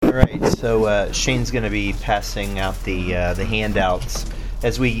All right, so Shane's going to be passing out the handouts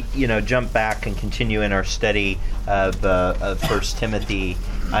as we jump back and continue in our study of 1 Timothy.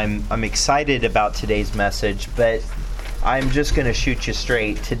 I'm excited about today's message, but I'm just going to shoot you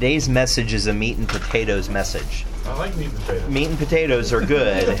straight. Today's message is a meat and potatoes message. I like meat and potatoes. Meat and potatoes are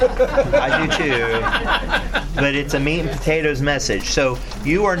good. I do too. But it's a meat and potatoes message. So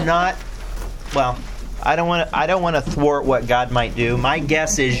you are not, well, I don't want to thwart what God might do. My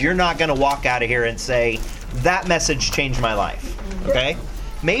guess is you're not going to walk out of here and say, that message changed my life. Okay?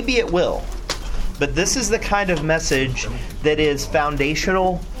 Maybe it will. But this is the kind of message that is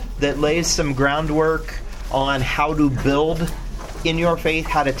foundational, that lays some groundwork on how to build in your faith,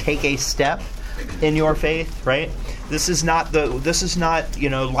 how to take a step in your faith, right? This is not,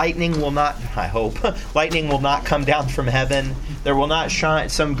 lightning will not, I hope, lightning will not come down from heaven. There will not shine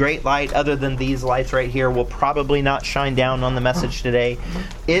some great light other than these lights right here will probably not shine down on the message today.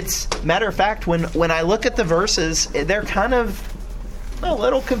 It's, matter of fact, when I look at the verses, they're kind of a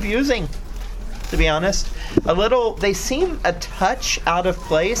little confusing, to be honest. They seem a touch out of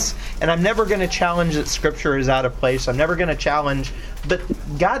place, and I'm never going to challenge that Scripture is out of place. I'm never going to challenge, but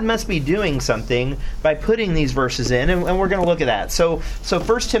God must be doing something by putting these verses in, and we're going to look at that. So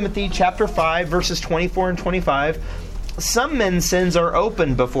 1 Timothy chapter 5, verses 24 and 25, some men's sins are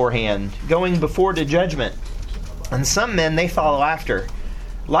open beforehand, going before to judgment, and some men they follow after.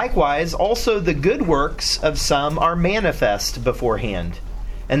 Likewise, also the good works of some are manifest beforehand,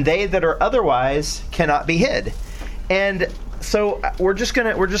 and they that are otherwise cannot be hid. And so we're just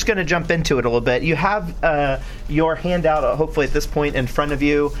gonna jump into it a little bit. You have your handout, hopefully at this point, in front of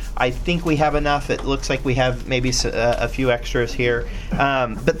you. I think we have enough. It looks like we have maybe a few extras here.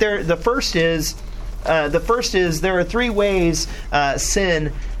 But the first is there are three ways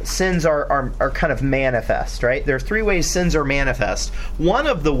sins are kind of manifest, right? There are three ways sins are manifest. One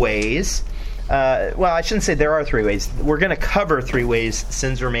of the ways, I shouldn't say there are three ways. We're going to cover three ways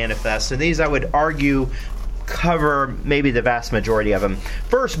sins are manifest. And these, I would argue, cover maybe the vast majority of them.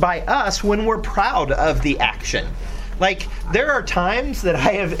 First, by us when we're proud of the action. Like, there are times that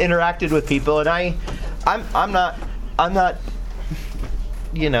I have interacted with people, and I'm not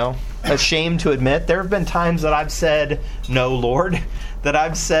ashamed to admit there have been times that I've said, "No, Lord," that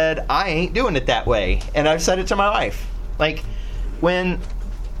I've said, "I ain't doing it that way," and I've said it to my wife. Like, when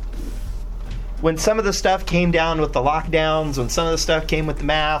some of the stuff came down with the lockdowns, when some of the stuff came with the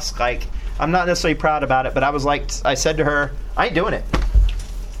mask, like, I'm not necessarily proud about it, but I said to her, "I ain't doing it."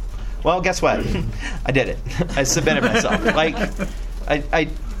 Well, guess what? I did it. I submitted myself. Like,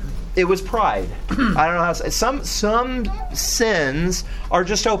 it was pride. I don't know how to say. Some sins are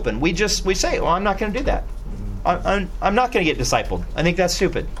just open. We say, "Well, I'm not going to do that. I'm not going to get discipled. I think that's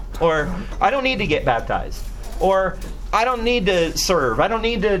stupid." Or, "I don't need to get baptized." Or, "I don't need to serve. I don't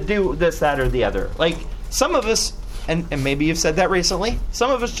need to do this, that, or the other." Like, some of us, and maybe you've said that recently, some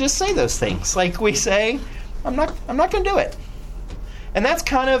of us just say those things. Like, we say, I'm not going to do it. And that's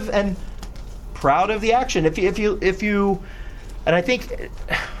kind of, and proud of the action. If you and I think,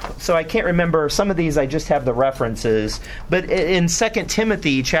 so I can't remember, some of these I just have the references, but in 2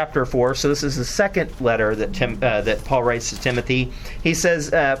 Timothy chapter 4, so this is the second letter that Paul writes to Timothy, he says,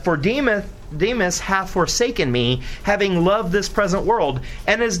 "For Demas hath forsaken me, having loved this present world,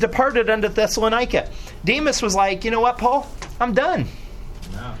 and is departed unto Thessalonica." Demas was like, "You know what, Paul? I'm done."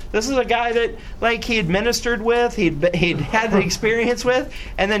 No. This is a guy that, like, he had ministered with, he'd had the experience with,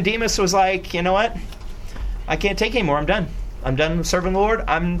 and then Demas was like, "You know what? I can't take anymore. I'm done. I'm done serving the Lord.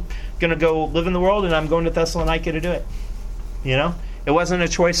 I'm going to go live in the world, and I'm going to Thessalonica to do it." It wasn't a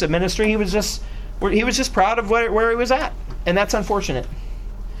choice of ministry. He was just proud of where he was at, and that's unfortunate.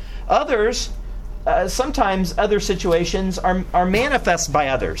 Others, sometimes other situations are manifest by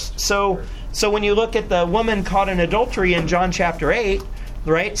others. So when you look at the woman caught in adultery in John chapter 8,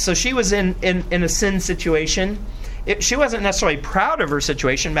 right? So she was in a sin situation. She wasn't necessarily proud of her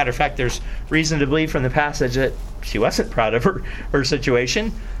situation. Matter of fact, there's reason to believe from the passage that she wasn't proud of her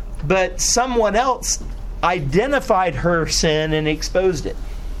situation. But someone else identified her sin and exposed it.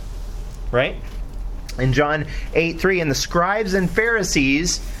 Right? In John 8:3, "And the scribes and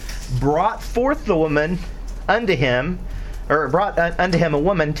Pharisees brought forth the woman unto him," or brought unto him a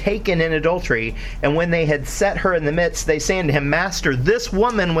woman taken in adultery. "And when they had set her in the midst, they say unto him, Master, this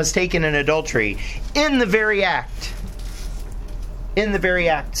woman was taken in adultery in the very act." In the very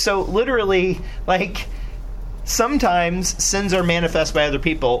act. So literally, like, sometimes sins are manifest by other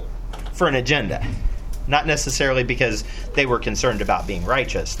people for an agenda. Not necessarily because they were concerned about being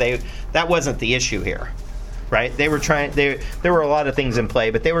righteous. That wasn't the issue here. Right? They were trying. There were a lot of things in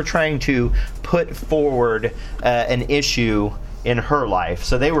play, but they were trying to put forward an issue in her life.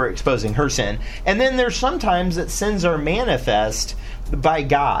 So they were exposing her sin. And then there's sometimes that sins are manifest by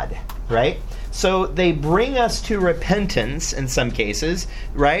God, right? So they bring us to repentance in some cases,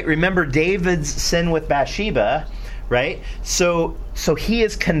 right? Remember David's sin with Bathsheba, right? So he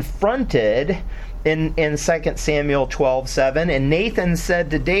is confronted in 2 Samuel 12:7, and Nathan said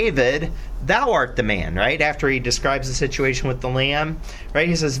to David, "Thou art the man," right? After he describes the situation with the lamb, right?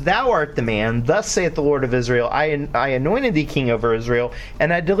 He says, "Thou art the man, thus saith the Lord of Israel, I anointed thee king over Israel,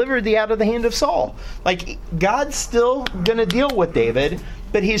 and I delivered thee out of the hand of Saul." Like, God's still going to deal with David,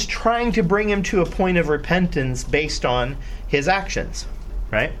 but he's trying to bring him to a point of repentance based on his actions,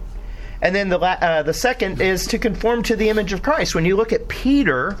 right? And then the second is to conform to the image of Christ. When you look at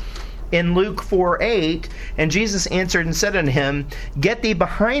Peter in Luke 4:8, and Jesus answered and said unto him, "Get thee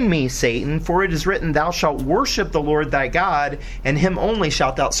behind me, Satan, for it is written, Thou shalt worship the Lord thy God, and him only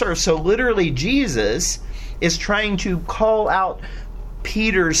shalt thou serve." So literally Jesus is trying to call out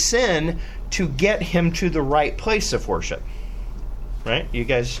Peter's sin to get him to the right place of worship. Right? You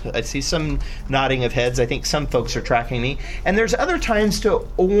guys, I see some nodding of heads. I think some folks are tracking me. And there's other times to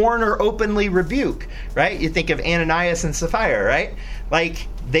warn or openly rebuke, right? You think of Ananias and Sapphira, right? Like,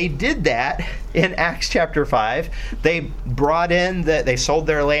 they did that in Acts chapter 5. They brought in that they sold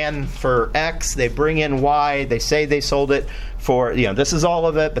their land for X. They bring in Y. They say they sold it for, this is all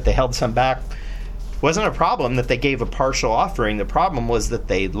of it, but they held some back. It wasn't a problem that they gave a partial offering. The problem was that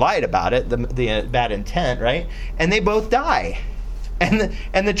they lied about it, the bad intent, right? And they both die.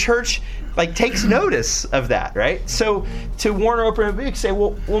 And the church takes notice of that, right? So to warn or open rebuke, say,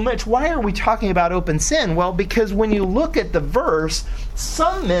 well, Mitch, why are we talking about open sin? Well, because when you look at the verse,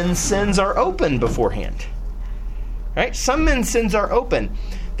 some men's sins are open beforehand, right? Some men's sins are open.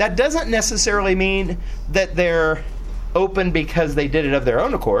 That doesn't necessarily mean that they're open because they did it of their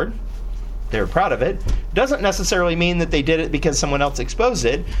own accord. They're proud of it. Doesn't necessarily mean that they did it because someone else exposed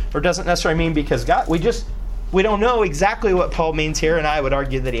it, or doesn't necessarily mean because God. We don't know exactly what Paul means here, and I would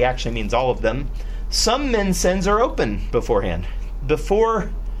argue that he actually means all of them. Some men's sins are open beforehand, before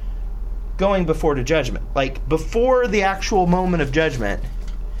going before to judgment. Like, before the actual moment of judgment,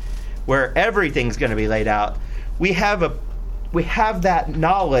 where everything's going to be laid out, we have that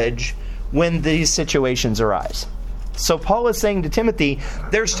knowledge when these situations arise. So Paul is saying to Timothy,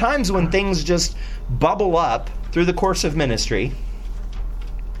 there's times when things just bubble up through the course of ministry,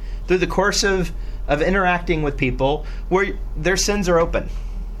 through the course of interacting with people, where their sins are open.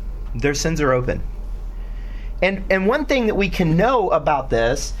 Their sins are open. And one thing that we can know about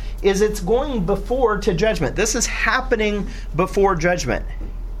this is it's going before to judgment. This is happening before judgment.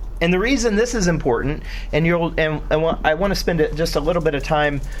 And the reason this is important, and I want to spend just a little bit of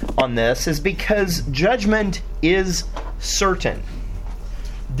time on this, is because judgment is certain.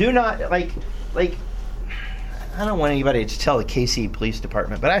 Do not, I don't want anybody to tell the KC Police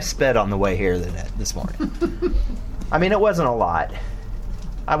Department, but I sped on the way here this morning. I mean, it wasn't a lot.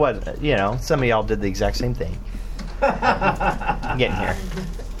 I was, some of y'all did the exact same thing. I'm getting here.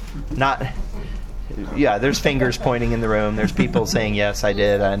 There's fingers pointing in the room. There's people saying, yes, I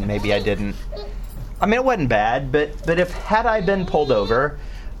did, and maybe I didn't. I mean, it wasn't bad, but had I been pulled over,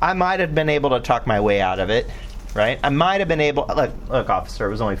 I might have been able to talk my way out of it, right? I might have been able, look, officer, it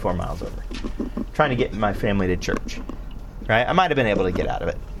was only 4 miles over. Trying to get my family to church, right? I might have been able to get out of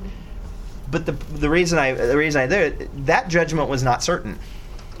it, but the reason I did it, that judgment was not certain.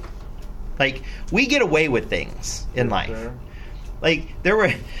 Like, we get away with things in life. Sure. Like, there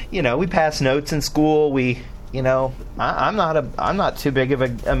were, we passed notes in school. I'm not too big of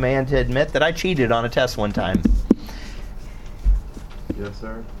a man to admit that I cheated on a test one time. Yes,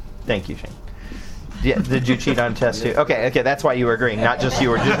 sir. Thank you, Shane. Yeah, did you cheat on a test too? Okay, that's why you were agreeing. Not just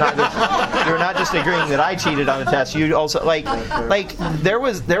you were not just agreeing that I cheated on a test. You also there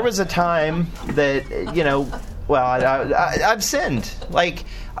was a time that I've sinned.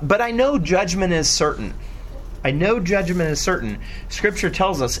 But I know judgment is certain. Scripture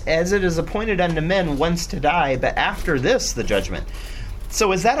tells us, as it is appointed unto men once to die, but after this the judgment.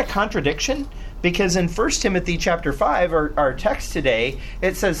 So is that a contradiction? Because in 1 Timothy chapter 5, our text today,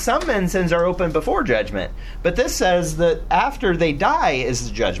 it says some men's sins are open before judgment. But this says that after they die is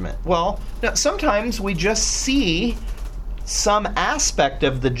the judgment. Well, now, sometimes we just see some aspect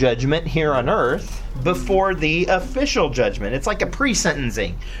of the judgment here on earth before the official judgment. It's like a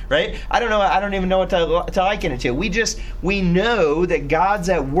pre-sentencing, right? I don't even know what to liken it to. We know that God's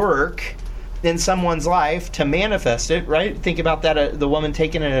at work in someone's life to manifest it, right? Think about that, the woman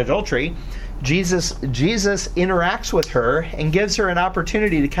taken in adultery. Jesus interacts with her and gives her an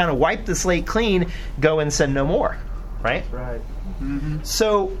opportunity to kind of wipe the slate clean, go and sin no more, right? Right. Mm-hmm.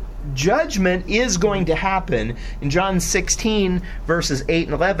 So judgment is going to happen in John 16, verses 8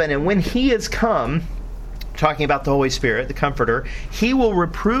 and 11. And when he is come, talking about the Holy Spirit, the Comforter, he will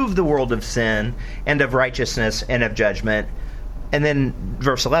reprove the world of sin and of righteousness and of judgment. And then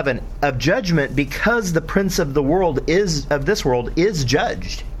verse 11, of judgment, because the prince of this world is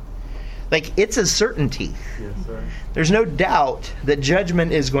judged. Like, it's a certainty. Yes, sir. There's no doubt that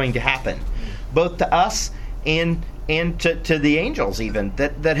judgment is going to happen, both to us and to the angels even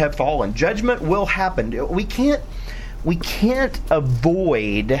that have fallen. Judgment will happen. We can't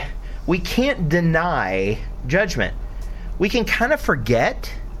avoid, we can't deny judgment. We can kind of forget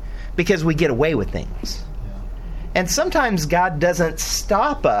because we get away with things. And sometimes God doesn't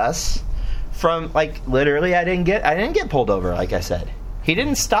stop us from, like, literally I didn't get pulled over, like I said. He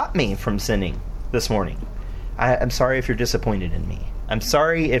didn't stop me from sinning this morning. I'm sorry if you're disappointed in me. I'm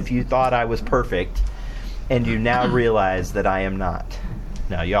sorry if you thought I was perfect and you now realize that I am not.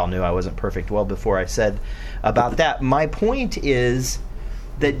 Now, y'all knew I wasn't perfect well before I said about that. My point is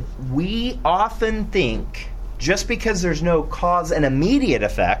that we often think just because there's no cause and immediate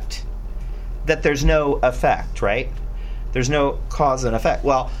effect that there's no effect, right? There's no cause and effect.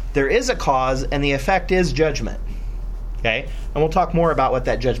 Well, there is a cause, and the effect is judgment. Okay? And we'll talk more about what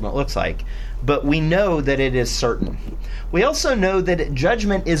that judgment looks like. But we know that it is certain. We also know that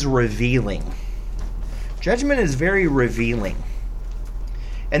judgment is revealing. Judgment is very revealing.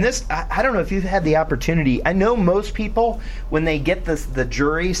 And this, I don't know if you've had the opportunity. I know most people, when they get the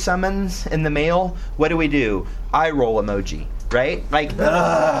jury summons in the mail, what do? Eye roll emoji. Right? Like,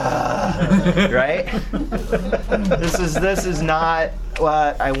 right? This is not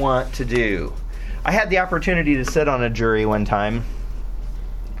what I want to do. I had the opportunity to sit on a jury one time.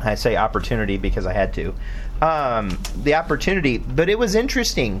 I say opportunity because I had to. The opportunity, but it was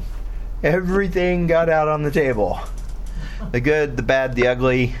interesting. Everything got out on the table. The good, the bad, the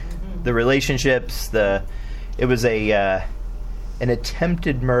ugly, the relationships, it was an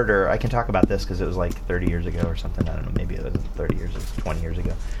attempted murder. I can talk about this because it was like 30 years ago or something. I don't know. Maybe it was 30 years. It was 20 years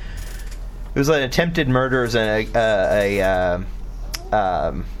ago. It was an attempted murder. It was an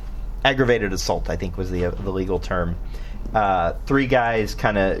aggravated assault, I think was the legal term. 3 guys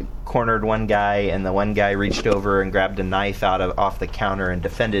kind of cornered one guy, and the one guy reached over and grabbed a knife off the counter and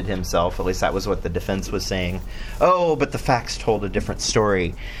defended himself. At least that was what the defense was saying. Oh, but the facts told a different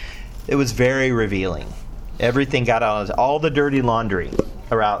story. It was very revealing. Everything got out, all the dirty laundry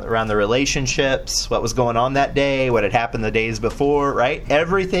around the relationships, what was going on that day, what had happened the days before, right?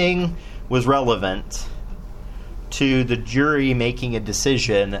 Everything was relevant to the jury making a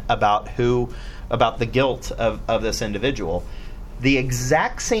decision about the guilt of this individual. The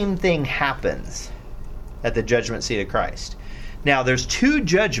exact same thing happens at the judgment seat of Christ. Now, there's 2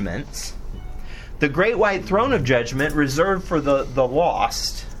 judgments. The great white throne of judgment reserved for the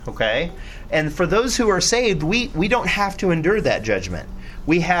lost, okay? And for those who are saved, we don't have to endure that judgment.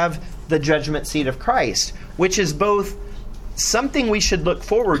 We have the judgment seat of Christ, which is both something we should look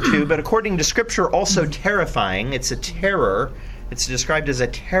forward to, but according to Scripture, also terrifying. It's a terror. It's described as a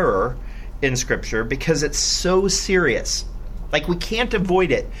terror in Scripture because it's so serious. Like, we can't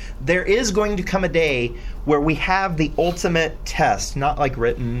avoid it. There is going to come a day where we have the ultimate test, not like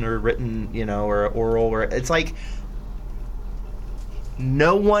written, or oral, or it's like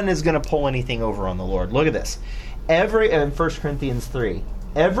no one is going to pull anything over on the Lord. Look at this. In 1 Corinthians 3,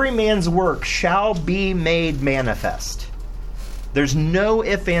 every man's work shall be made manifest. There's no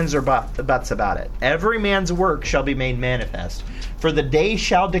ifs, ands, or buts about it. Every man's work shall be made manifest. For the day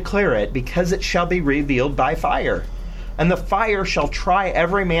shall declare it, because it shall be revealed by fire. And the fire shall try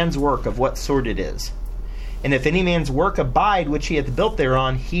every man's work of what sort it is. And if any man's work abide which he hath built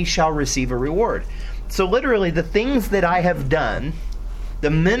thereon, he shall receive a reward. So literally, the things that I have done,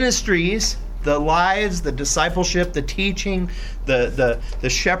 the ministries, the lives, the discipleship, the teaching, the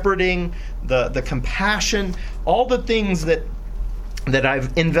shepherding, the compassion, all the things that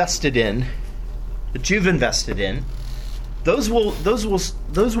I've invested in, that you've invested in, those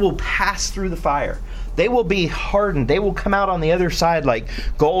will pass through the fire. They will be hardened. They will come out on the other side like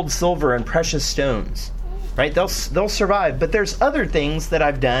gold, silver, and precious stones. Right? They'll survive. But there's other things that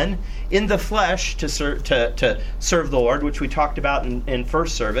I've done in the flesh to serve the Lord, which we talked about in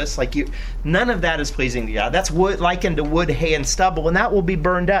first service. None of that is pleasing to God. That's likened to wood, hay, and stubble, and that will be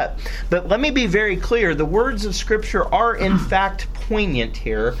burned up. But let me be very clear. The words of Scripture are in fact poignant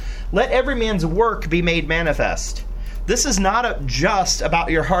here. Let every man's work be made manifest. This is not just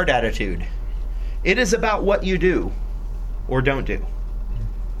about your heart attitude. It is about what you do or don't do.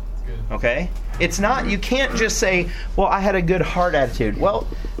 Okay? It's not, you can't just say, well, I had a good heart attitude. Well,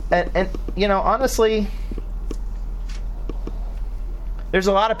 and honestly, There's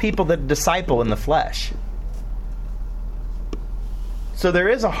a lot of people that disciple in the flesh. So there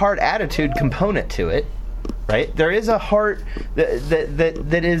is a heart attitude component to it, right? There is a heart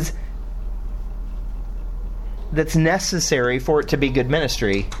that's necessary for it to be good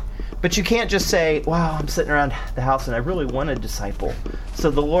ministry. But you can't just say, wow, I'm sitting around the house and I really want to disciple, so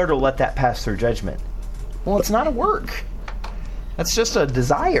the Lord will let that pass through judgment. Well, it's not a work. That's just a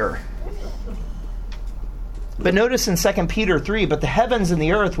desire. But notice in 2 Peter 3, but the heavens and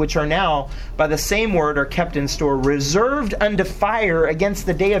the earth, which are now by the same word, are kept in store, reserved unto fire against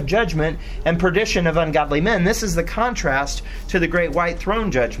the day of judgment and perdition of ungodly men. This is the contrast to the great white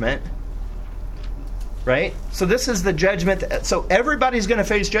throne judgment. Right? So this is the judgment. So everybody's going to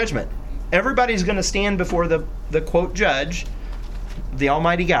face judgment. Everybody's going to stand before the quote judge, the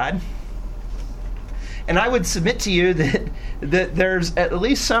Almighty God. And I would submit to you that there's at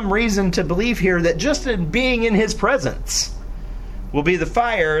least some reason to believe here that just in being in His presence will be the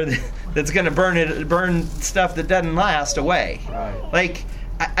fire that's going to burn stuff that doesn't last away. Right. Like,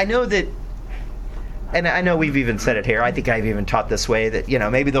 I know that, and I know we've even said it here, I think I've even taught this way, that,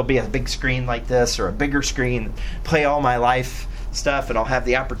 maybe there'll be a big screen like this or a bigger screen, play all my life stuff, and I'll have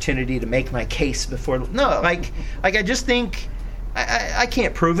the opportunity to make my case before. No, like I just think, I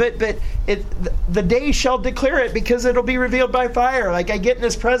can't prove it, but the day shall declare it, because it'll be revealed by fire. Like, I get in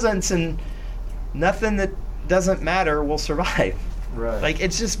His presence and nothing that doesn't matter will survive. Right. Like,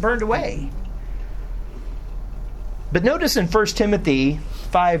 it's just burned away. But notice in 1 Timothy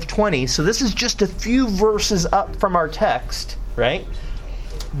 5:20, so this is just a few verses up from our text, right?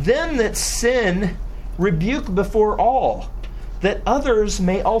 Them that sin rebuke before all, that others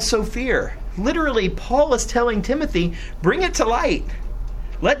may also fear. Literally, Paul is telling Timothy, bring it to light.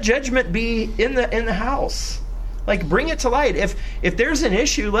 Let judgment be in the house. Like, bring it to light. If there's an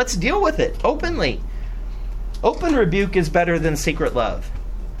issue, let's deal with it openly. Open rebuke is better than secret love.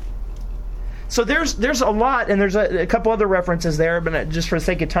 So there's a lot, and there's a couple other references there, but just for the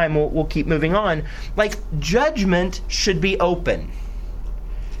sake of time, we'll keep moving on. Like, judgment should be open.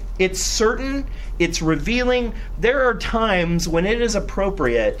 It's certain, it's revealing. There are times when it is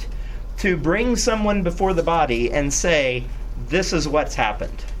appropriate to bring someone before the body and say, this is what's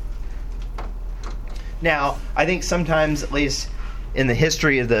happened. Now, I think sometimes, at least in the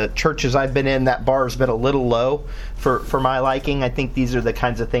history of the churches I've been in, that bar has been a little low for my liking. I think these are the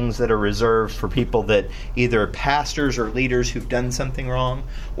kinds of things that are reserved for people that either pastors or leaders who've done something wrong,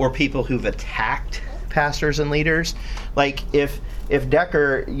 or people who've attacked pastors and leaders. Like, if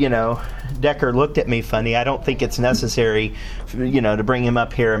Decker looked at me funny, I don't think it's necessary, to bring him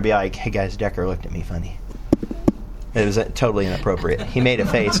up here and be like, hey guys, Decker looked at me funny. It was totally inappropriate. He made a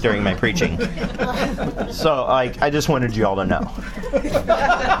face during my preaching. So, I just wanted you all to know.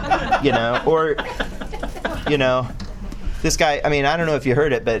 This guy, I don't know if you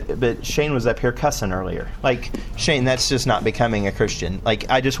heard it, but Shane was up here cussing earlier. Like, Shane, that's just not becoming a Christian. Like,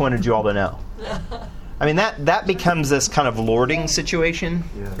 I just wanted you all to know. That becomes this kind of lording situation,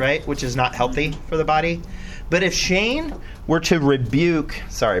 right? Which is not healthy for the body. But if Shane were to rebuke...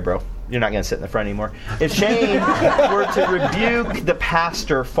 Sorry, bro. You're not going to sit in the front anymore. If Shane were to rebuke the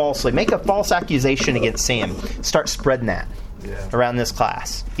pastor falsely, make a false accusation against Sam, start spreading that around this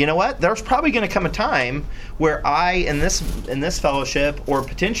class. You know what? There's probably going to come a time where in this fellowship, or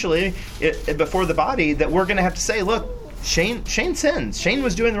potentially before the body, that we're going to have to say, look, Shane sins. Shane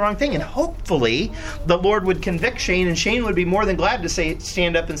was doing the wrong thing. And hopefully the Lord would convict Shane, and Shane would be more than glad to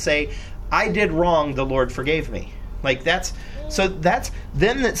stand up and say, I did wrong, the Lord forgave me. Like, that's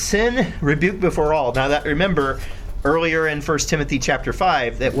them that sin, rebuke before all. Now, that, remember, earlier in 1 Timothy chapter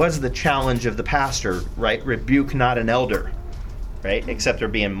 5, that was the challenge of the pastor, right? Rebuke not an elder, right? Except there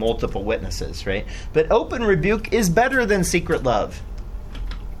being multiple witnesses, right? But open rebuke is better than secret love.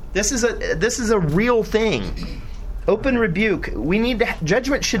 This is a real thing. Open rebuke.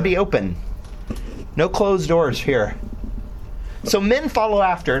 Judgment should be open. No closed doors here. So men follow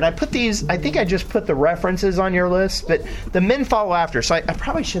after, and I think I just put the references on your list, but the men follow after. So I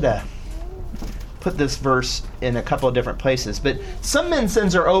probably should have put this verse in a couple of different places. But some men's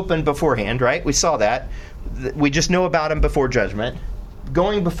sins are open beforehand, right? We saw that. We just know about them before judgment.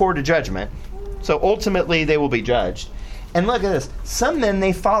 Going before to judgment. So ultimately they will be judged. And look at this. Some men,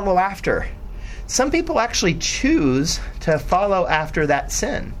 they follow after. Some people actually choose to follow after that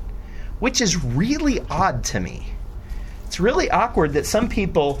sin, which is really odd to me. It's really awkward that some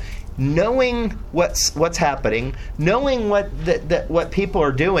people, knowing what's happening, knowing what people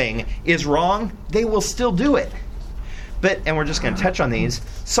are doing is wrong, they will still do it. And we're just going to touch on these.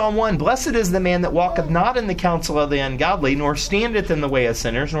 Psalm 1, blessed is the man that walketh not in the counsel of the ungodly, nor standeth in the way of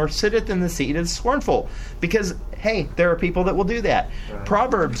sinners, nor sitteth in the seat of the scornful. Because, hey, there are people that will do that. Right.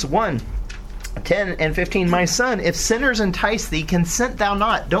 Proverbs 1, 10 and 15, my son, if sinners entice thee, consent thou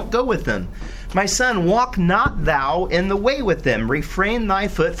not. Don't go with them. My son, walk not thou in the way with them. Refrain thy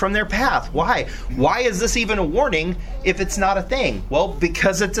foot from their path. Why? Why is this even a warning if it's not a thing? Well,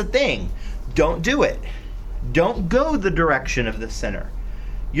 because it's a thing. Don't do it. Don't go the direction of the sinner.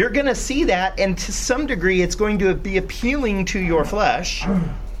 You're going to see that, and to some degree it's going to be appealing to your flesh.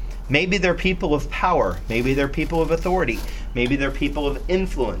 Maybe they're people of power. Maybe they're people of authority. Maybe they're people of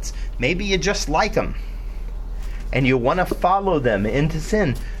influence. Maybe you just like them, and you want to follow them into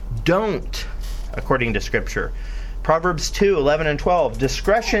sin. Don't, according to Scripture. Proverbs 2, 11 and 12.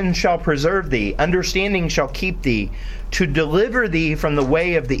 Discretion shall preserve thee. Understanding shall keep thee. To deliver thee from the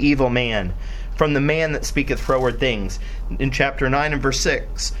way of the evil man, from the man that speaketh froward things. In chapter 9 and verse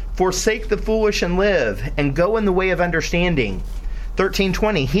 6. Forsake the foolish and live, and go in the way of understanding.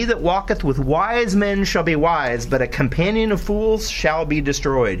 13:20. He that walketh with wise men shall be wise, but a companion of fools shall be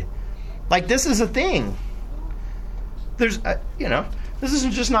destroyed. Like, this is a thing. There's, this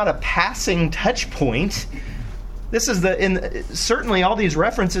isn't just not a passing touch point. This is certainly all these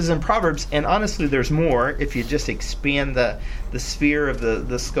references in Proverbs, and honestly, there's more if you just expand the sphere of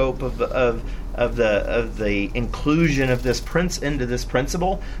the scope of the inclusion of this into this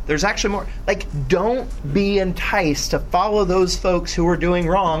principle. There's actually more. Like, don't be enticed to follow those folks who are doing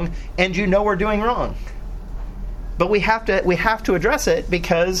wrong, and are doing wrong. But we have to address it,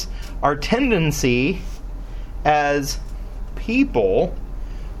 because our tendency as people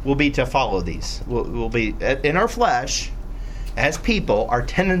will be to follow these. Will be in our flesh, as people, our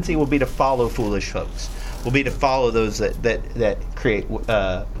tendency will be to follow foolish folks. Will be to follow those that create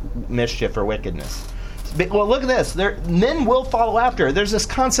mischief or wickedness. Well, look at this. Men will follow after. There's this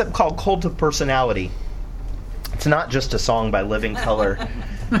concept called cult of personality. It's not just a song by Living Colour.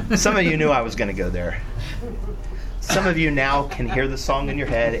 Some of you knew I was going to go there. Some of you now can hear the song in your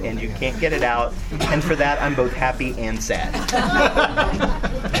head and you can't get it out, and for that I'm both happy and sad.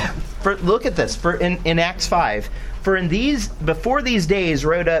 Look at this. In Acts 5, before these days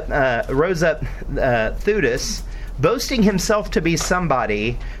rose up Theudas, boasting himself to be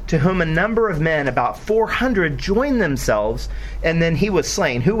somebody, to whom a number of men, about 400, joined themselves, and then he was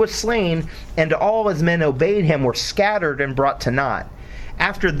slain. Who was slain, and all his men obeyed him, were scattered and brought to naught.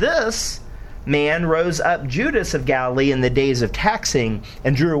 After this man rose up Judas of Galilee in the days of taxing,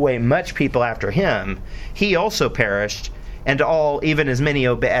 and drew away much people after him. He also perished, and all, even as many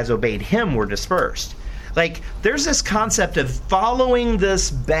as obeyed him, were dispersed. Like, there's this concept of following this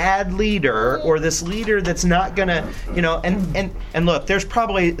bad leader, or this leader that's not gonna, and look, there's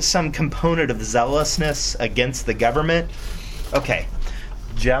probably some component of zealousness against the government. Okay,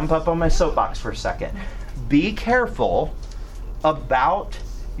 jump up on my soapbox for a second. Be careful about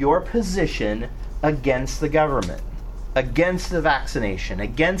your position against the government, against the vaccination,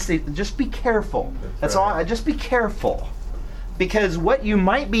 just be careful. That's all. Just be careful. Because what you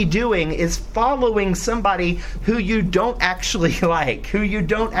might be doing is following somebody who you don't actually like, who you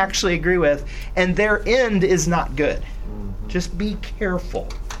don't actually agree with, and their end is not good. Mm-hmm. Just be careful.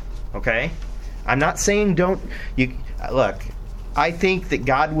 Okay? I'm not saying look, I think that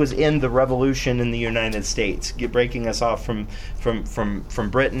God was in the revolution in the United States, breaking us off from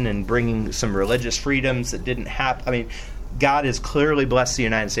Britain and bringing some religious freedoms that didn't happen. I mean, God has clearly blessed the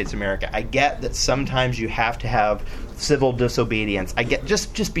United States of America. I get that sometimes you have to have civil disobedience. I get,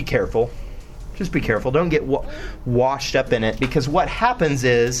 just be careful. Just be careful. Don't get washed up in it, because what happens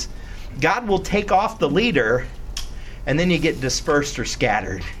is God will take off the leader, and then you get dispersed or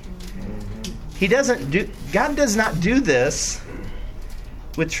scattered. God does not do this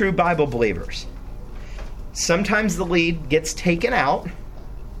with true Bible believers. Sometimes the lead gets taken out,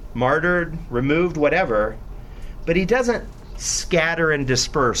 martyred, removed, whatever, but he doesn't scatter and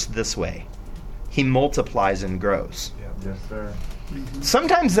disperse this way. He multiplies and grows. Yeah. Yes, sir. Mm-hmm.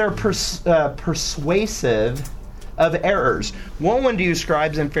 Sometimes they're persuasive of errors. Woe unto you,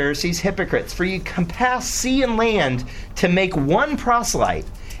 scribes and Pharisees, hypocrites, for you compass sea and land to make one proselyte.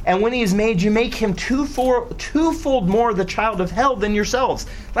 And when he is made, you make him twofold more the child of hell than yourselves.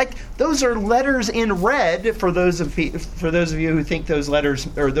 Like, those are letters in red for those of you who think those letters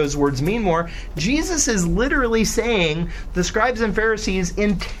or those words mean more. Jesus is literally saying the scribes and Pharisees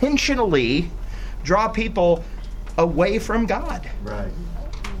intentionally draw people away from God. Right.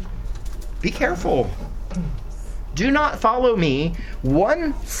 Be careful. Do not follow me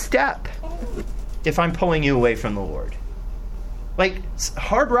one step if I'm pulling you away from the Lord. Like,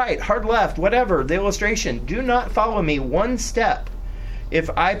 hard right, hard left, whatever, the illustration. Do not follow me one step if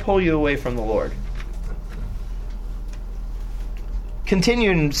I pull you away from the Lord.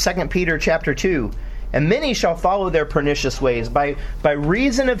 Continue in 2 Peter chapter 2. And many shall follow their pernicious ways, by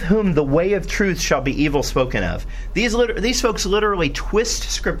reason of whom the way of truth shall be evil spoken of. These folks literally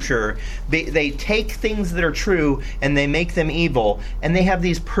twist Scripture. They take things that are true and they make them evil. And they have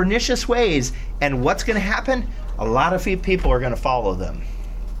these pernicious ways. And what's going to happen? A lot of people are going to follow them.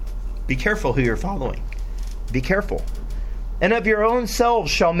 Be careful who you're following. Be careful. And of your own selves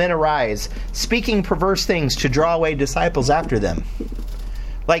shall men arise, speaking perverse things to draw away disciples after them.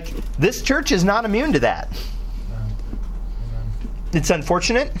 Like, this church is not immune to that. It's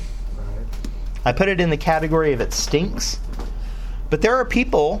unfortunate. I put it in the category of it stinks. But there are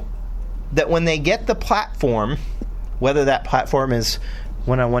people that when they get the platform, whether that platform is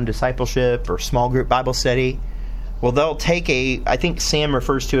one-on-one discipleship or small group Bible study, well, they'll take I think Sam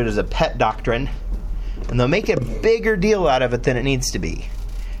refers to it as a pet doctrine, and they'll make a bigger deal out of it than it needs to be.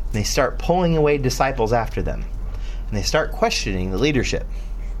 And they start pulling away disciples after them. And they start questioning the leadership.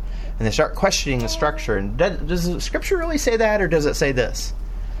 And they start questioning the structure. And does the Scripture really say that, or does it say this?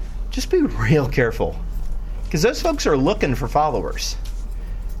 Just be real careful. Because those folks are looking for followers.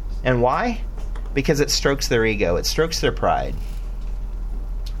 And why? Because it strokes their ego. It strokes their pride.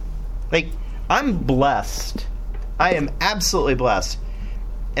 Like, I'm blessed. I am absolutely blessed.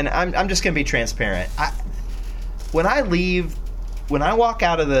 And I'm just going to be transparent. When I walk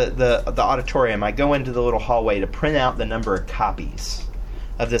out of the auditorium, I go into the little hallway to print out the number of copies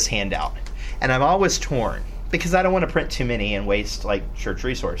of this handout. And I'm always torn because I don't want to print too many and waste like church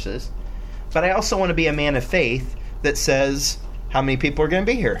resources. But I also want to be a man of faith that says how many people are going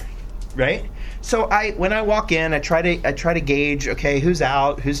to be here, right? So when I walk in, I try to gauge, okay, who's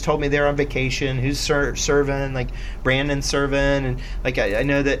out, who's told me they're on vacation, who's serving, like Brandon's serving, and like I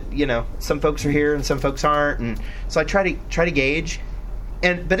know that some folks are here and some folks aren't, and so I try to gauge,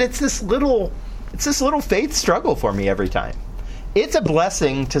 but it's this little faith struggle for me every time. It's a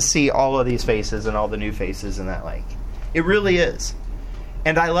blessing to see all of these faces and all the new faces and that, like, it really is,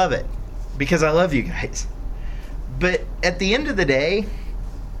 and I love it because I love you guys. But at the end of the day,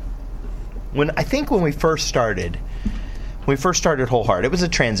 when we first started Wholeheart, it was a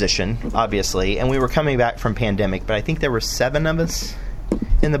transition, obviously, and we were coming back from pandemic, but I think there were 7 of us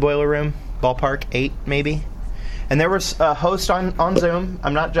in the boiler room, ballpark, 8 maybe. And there was a host on Zoom.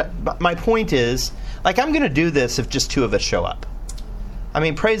 But my point is, like, I'm going to do this if just 2 of us show up. I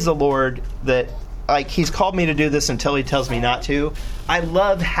mean, praise the Lord that, like, He's called me to do this until He tells me not to. I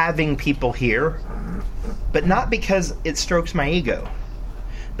love having people here, but not because it strokes my ego,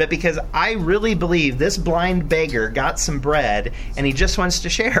 but because I really believe this blind beggar got some bread and he just wants to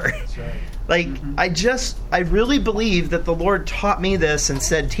share. That's right. Like, I really believe that the Lord taught me this and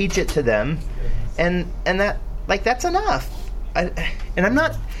said, teach it to them. And that, like, that's enough.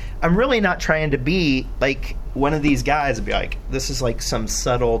 I'm really not trying to be like one of these guys and be like, this is like some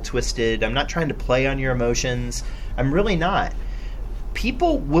subtle, twisted, I'm not trying to play on your emotions. I'm really not.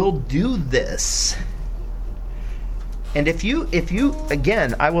 People will do this. And if you,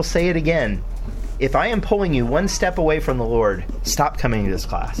 again, I will say it again, if I am pulling you one step away from the Lord, stop coming to this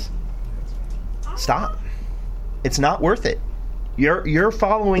class. Stop. It's not worth it. Your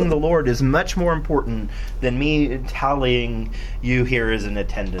following the Lord is much more important than me tallying you here as an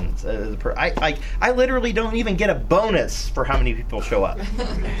attendance. I literally don't even get a bonus for how many people show up.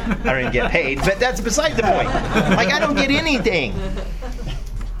 I don't even get paid, but that's beside the point. Like, I don't get anything.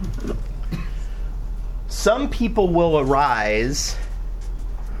 Some people will arise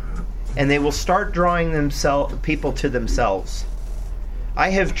and they will start drawing people to themselves. I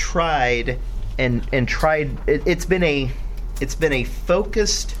have tried and tried. It's been a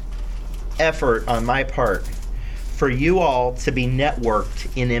focused effort on my part for you all to be networked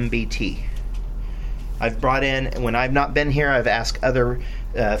in MBT. I've brought in, when I've not been here, I've asked other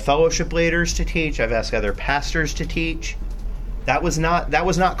fellowship leaders to teach. I've asked other pastors to teach. That was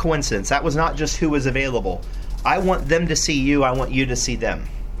not coincidence. That was not just who was available. I want them to see you. I want you to see them.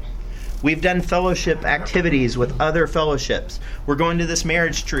 We've done fellowship activities with other fellowships. We're going to this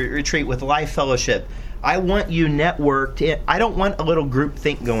marriage retreat with Life Fellowship. I want you networked. I don't want a little group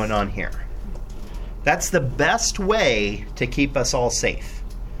think going on here. That's the best way to keep us all safe.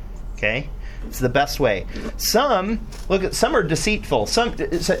 Okay? It's the best way. Some are deceitful. Some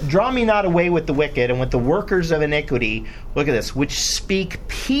draw me not away with the wicked and with the workers of iniquity. Look at this, which speak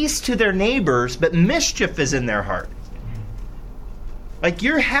peace to their neighbors, but mischief is in their heart. Like,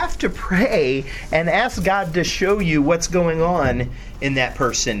 you have to pray and ask God to show you what's going on in that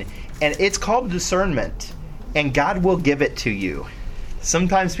person. And it's called discernment. and God will give it to you.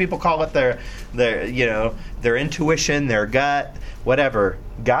 Sometimes people call it their intuition, their gut, whatever.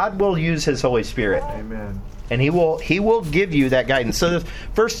 God will use His Holy Spirit. Amen. And He will give you that guidance. So the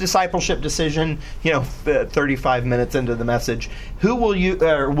first discipleship decision, 35 minutes into the message, will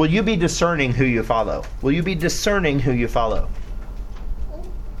you be discerning who you follow? Will you be discerning who you follow?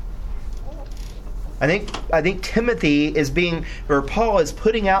 I think Timothy is Paul is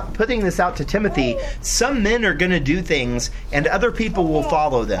putting this out to Timothy. Some men are going to do things and other people will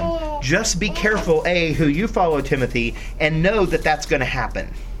follow them. Just be careful, who you follow, Timothy, and know that that's going to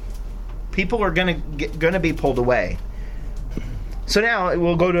happen. People are going to be pulled away. So now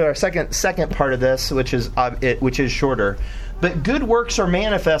we'll go to our second part of this, which is shorter. But good works are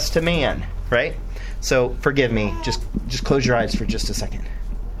manifest to man, right? So forgive me. Just close your eyes for just a second.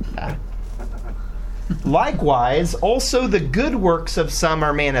 Likewise, also the good works of some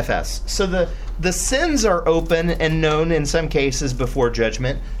are manifest. So the sins are open and known in some cases before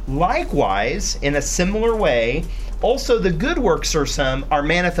judgment. Likewise, in a similar way, also the good works of some are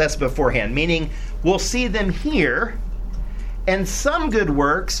manifest beforehand, meaning we'll see them here, and some good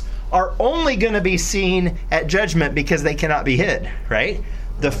works are only going to be seen at judgment because they cannot be hid, right?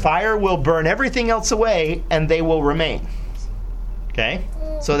 The fire will burn everything else away, and they will remain. Okay?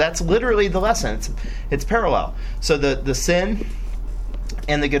 So that's literally the lesson. It's parallel. So the sin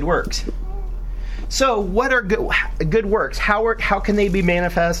and the good works. So what are good works? How can they be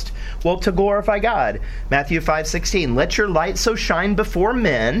manifest? Well, to glorify God. Matthew 5:16. Let your light so shine before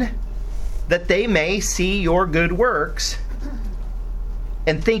men that they may see your good works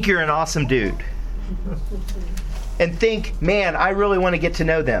and think you're an awesome dude. And think, man, I really want to get to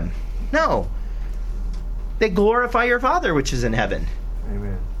know them. No. They glorify your Father which is in heaven.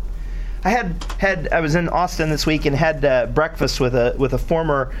 Amen. I was in Austin this week and had breakfast with a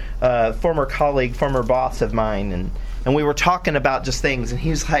former colleague, former boss of mine, and we were talking about just things, and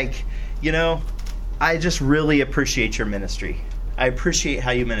he was like, I just really appreciate your ministry. I appreciate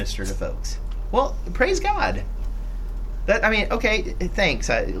how you minister to folks. Well, praise God. Okay, thanks.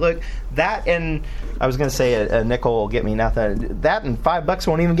 Look, that and I was going to say a nickel will get me nothing. That and $5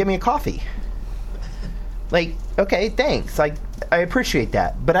 won't even give me a coffee. Like, okay, thanks. I appreciate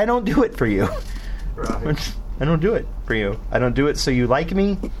that, but I don't do it for you. Right. I don't do it for you. I don't do it so you like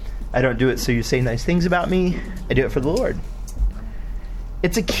me. I don't do it so you say nice things about me. I do it for the Lord.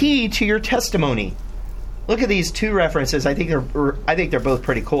 It's a key to your testimony. Look at these two references. I think they're both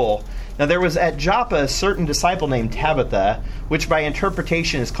pretty cool. Now, there was at Joppa a certain disciple named Tabitha, which by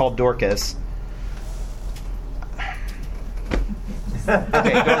interpretation is called Dorcas.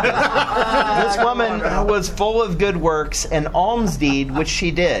 Okay, Dorcas. This woman was full of good works and alms deed which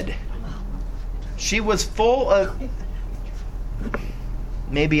she did. She was full of...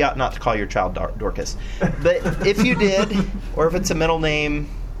 Maybe you ought not to call your child Dorcas. But if you did, or if it's a middle name,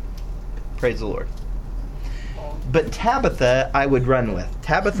 praise the Lord. But Tabitha, I would run with.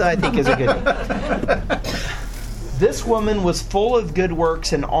 Tabitha, I think, is a good name. This woman was full of good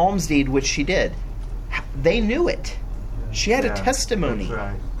works and alms deed which she did. They knew it. She had a testimony.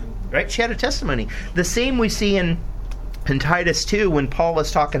 That's right? She had a testimony. The same we see in Titus 2 when Paul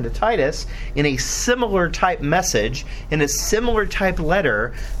is talking to Titus in a similar type message, in a similar type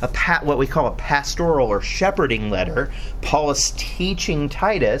letter, what we call a pastoral or shepherding letter. Paul is teaching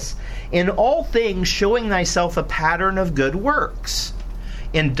Titus, in all things showing thyself a pattern of good works.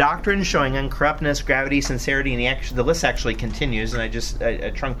 In doctrine showing uncorruptness, gravity, sincerity, and the list actually continues, and I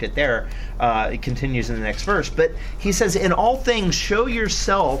trunked it there. It continues in the next verse. But he says, in all things show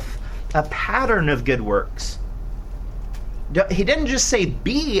yourself a pattern of good works. He didn't just say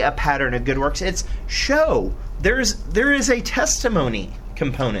be a pattern of good works, it's show. There is a testimony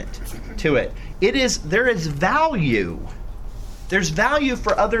component to it. There is value. There's value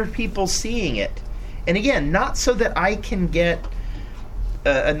for other people seeing it. And again, not so that I can get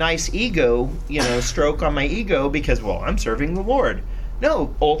a nice ego, stroke on my ego because, I'm serving the Lord.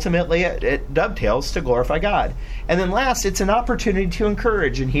 No, ultimately it dovetails to glorify God. And then last, it's an opportunity to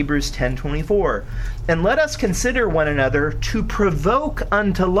encourage in Hebrews 10:24. And let us consider one another to provoke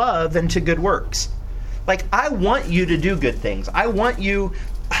unto love and to good works. Like, I want you to do good things. I want you...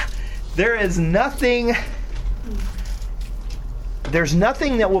 There's nothing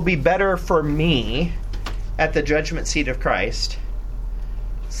that will be better for me at the judgment seat of Christ,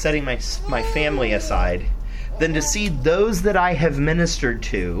 setting my family aside, than to see those that I have ministered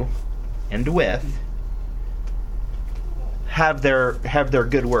to and with have their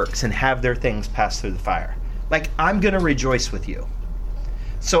good works and have their things pass through the fire. Like, I'm going to rejoice with you.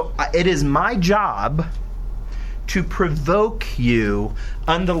 So it is my job to provoke you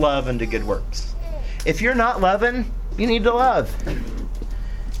unto love and to good works. If you're not loving, you need to love.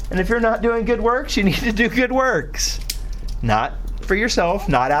 And if you're not doing good works, you need to do good works. Not for yourself,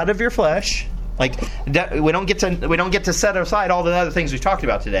 not out of your flesh. Like, we don't get to set aside all the other things we've talked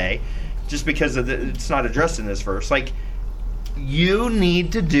about today just because it's not addressed in this verse. Like, you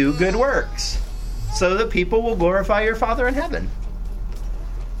need to do good works so that people will glorify your Father in heaven.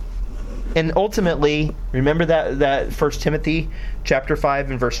 And ultimately, remember that 1 Timothy chapter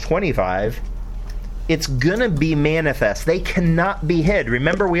 5 and verse 25, it's going to be manifest. They cannot be hid.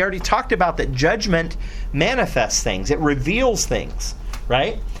 Remember, we already talked about that judgment manifests things. It reveals things,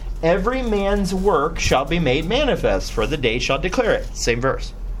 right? Every man's work shall be made manifest, for the day shall declare it. Same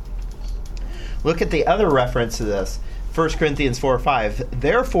verse. Look at the other reference to this. 1 Corinthians 4:5.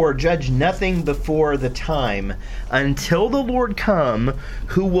 Therefore judge nothing before the time, until the Lord come,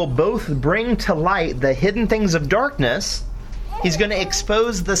 who will both bring to light the hidden things of darkness. He's going to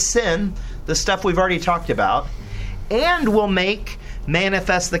expose the sin, the stuff we've already talked about, and will make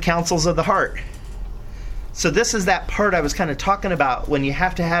manifest the counsels of the heart. So this is that part I was kind of talking about, when you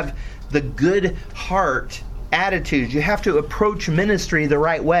have to have the good heart attitude. You have to approach ministry the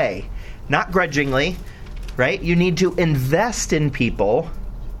right way, not grudgingly, right? You need to invest in people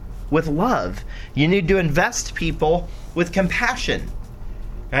with love. You need to invest people with compassion,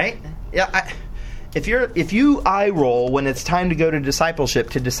 right? Yeah. If you eye roll when it's time to go to discipleship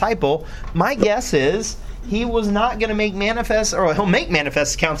to disciple, my guess is he was not going to make manifest, or he'll make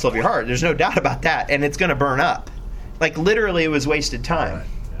manifest the counsel of your heart. There's no doubt about that, and it's going to burn up. Like, literally, it was wasted time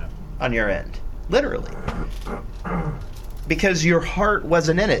on your end. Literally. Because your heart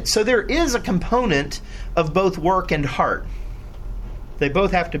wasn't in it. So there is a component of both work and heart. They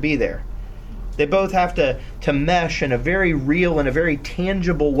both have to be there. They both have to mesh in a very real and a very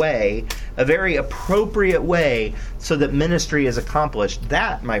tangible way, a very appropriate way, so that ministry is accomplished.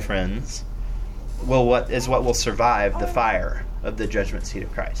 That, my friends, what will survive the fire of the judgment seat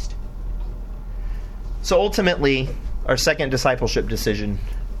of Christ. So ultimately, our second discipleship decision: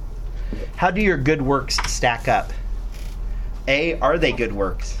 how do your good works stack up? A, are they good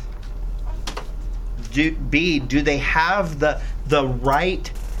works? B, do they have the right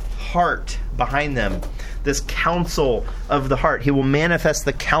heart behind them? This counsel of the heart. He will manifest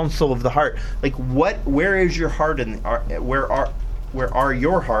the counsel of the heart. Like, where is your heart where are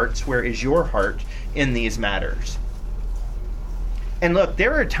your hearts? Where is your heart in these matters? And look,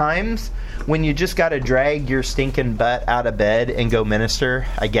 there are times when you just got to drag your stinking butt out of bed and go minister.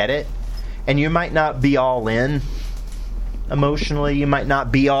 I get it. And you might not be all in emotionally. You might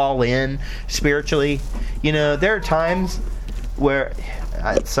not be all in spiritually. You know, there are times where,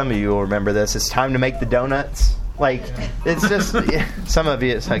 some of you will remember this, it's time to make the donuts. Like, it's just, some of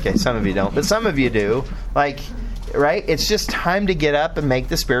you don't, but some of you do. Like, right? It's just time to get up and make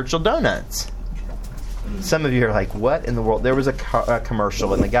the spiritual donuts. Some of you are like, what in the world? There was a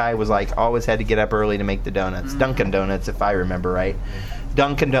commercial, and the guy was like, always had to get up early to make the donuts. Dunkin' Donuts, if I remember right.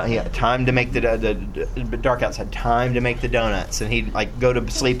 Dunkin' Donuts, yeah, time to make the dark outside, time to make the donuts. And he'd like go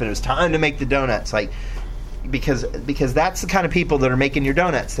to sleep, and it was time to make the donuts. Like, because that's the kind of people that are making your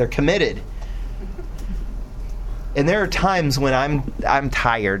donuts. They're committed. And there are times when I'm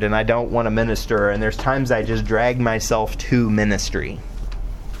tired and I don't want to minister, and there's times I just drag myself to ministry.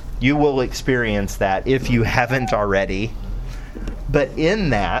 You will experience that if you haven't already. But in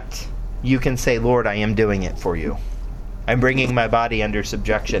that, you can say, Lord, I am doing it for you. I'm bringing my body under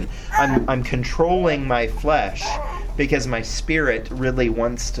subjection. I'm controlling my flesh because my spirit really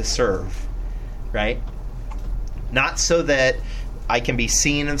wants to serve, right? Not so that I can be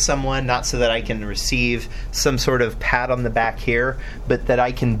seen in someone, not so that I can receive some sort of pat on the back here, but that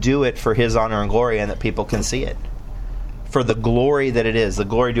I can do it for His honor and glory, and that people can see it. For the glory that it is, the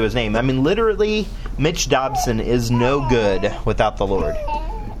glory to His name. I mean, literally, Mitch Dobson is no good without the Lord.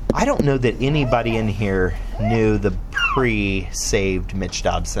 I don't know that anybody in here knew the pre-saved Mitch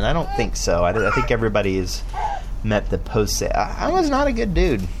Dobson. I don't think so. I think everybody has met the post-saved. I was not a good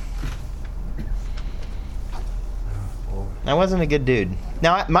dude. I wasn't a good dude.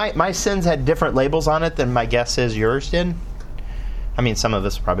 Now, my sins had different labels on it than my guess is yours did. I mean, some of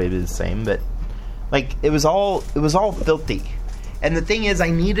us probably did the same, but like it was all filthy. And the thing is, I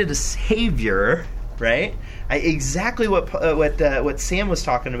needed a savior, right? Exactly what Sam was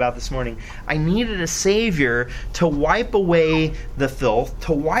talking about this morning. I needed a savior to wipe away the filth,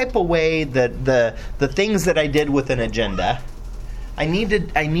 to wipe away the things that I did with an agenda. I need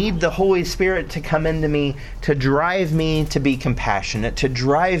the Holy Spirit to come into me, to drive me to be compassionate, to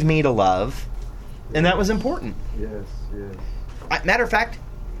drive me to love. And that was important. Yes. Matter of fact,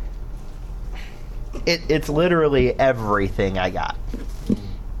 it's literally everything I got.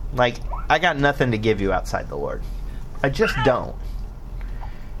 Like, I got nothing to give you outside the Lord. I just don't.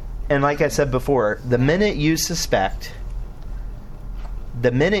 And like I said before, the minute you suspect,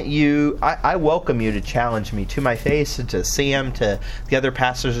 I welcome you to challenge me to my face, and to Sam, to the other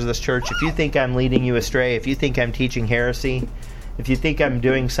pastors of this church. If you think I'm leading you astray, if you think I'm teaching heresy, if you think I'm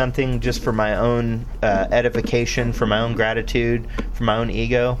doing something just for my own edification, for my own gratitude, for my own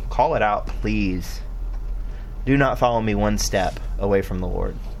ego, call it out, please. Do not follow me one step away from the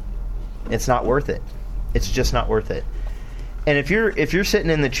Lord. It's not worth it. It's just not worth it. And if you're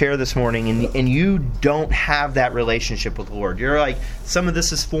sitting in the chair this morning and you don't have that relationship with the Lord, you're like, some of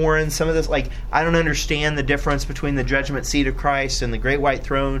this is foreign, some of this, like, I don't understand the difference between the judgment seat of Christ and the great white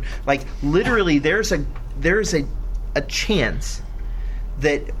throne. Like, literally, there's a chance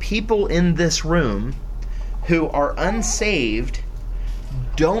that people in this room who are unsaved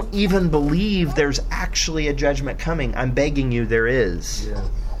don't even believe there's actually a judgment coming. I'm begging you, there is. Yes.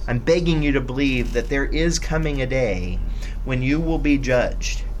 I'm begging you to believe that there is coming a day when you will be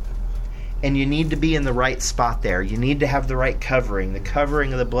judged. And you need to be in the right spot there. You need to have the right covering, the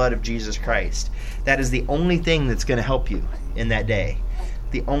covering of the blood of Jesus Christ. That is the only thing that's going to help you in that day.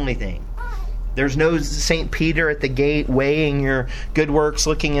 The only thing. There's no St. Peter at the gate weighing your good works,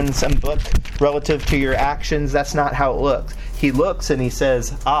 looking in some book relative to your actions. That's not how it looks. He looks and he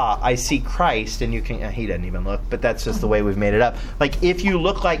says, I see Christ, and you can... He doesn't even look, but that's just the way we've made it up. Like, if you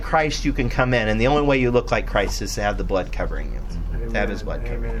look like Christ, you can come in, and the only way you look like Christ is to have the blood covering you. Amen. To have his blood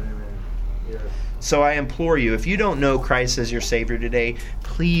covering you. Amen. Yes. So I implore you, if you don't know Christ as your Savior today,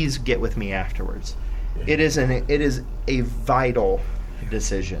 please get with me afterwards. It is a vital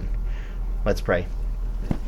decision. Let's pray.